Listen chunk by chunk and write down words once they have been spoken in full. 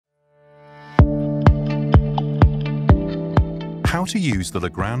How to use the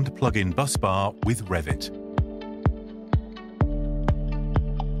Legrand plugin Busbar with Revit.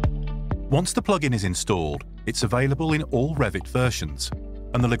 Once the plugin is installed, it's available in all Revit versions,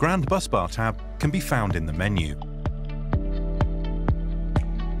 and the Legrand Busbar tab can be found in the menu.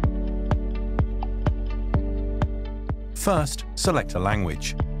 First, select a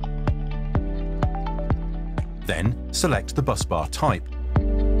language. Then, select the Busbar type.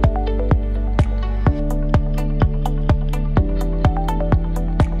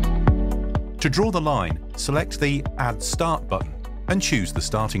 To draw the line, select the Add Start button and choose the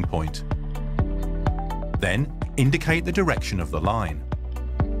starting point. Then, indicate the direction of the line.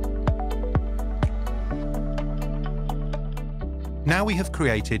 Now we have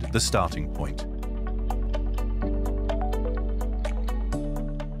created the starting point.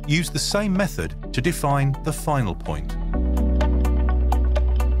 Use the same method to define the final point.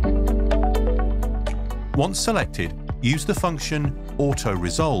 Once selected, use the function Auto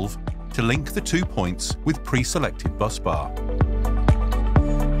Resolve to link the 2 points with pre-selected Busbar.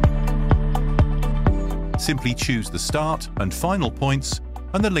 Simply choose the start and final points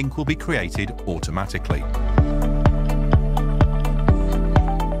and the link will be created automatically.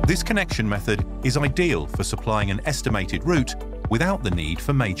 This connection method is ideal for supplying an estimated route without the need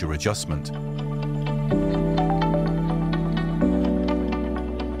for major adjustment.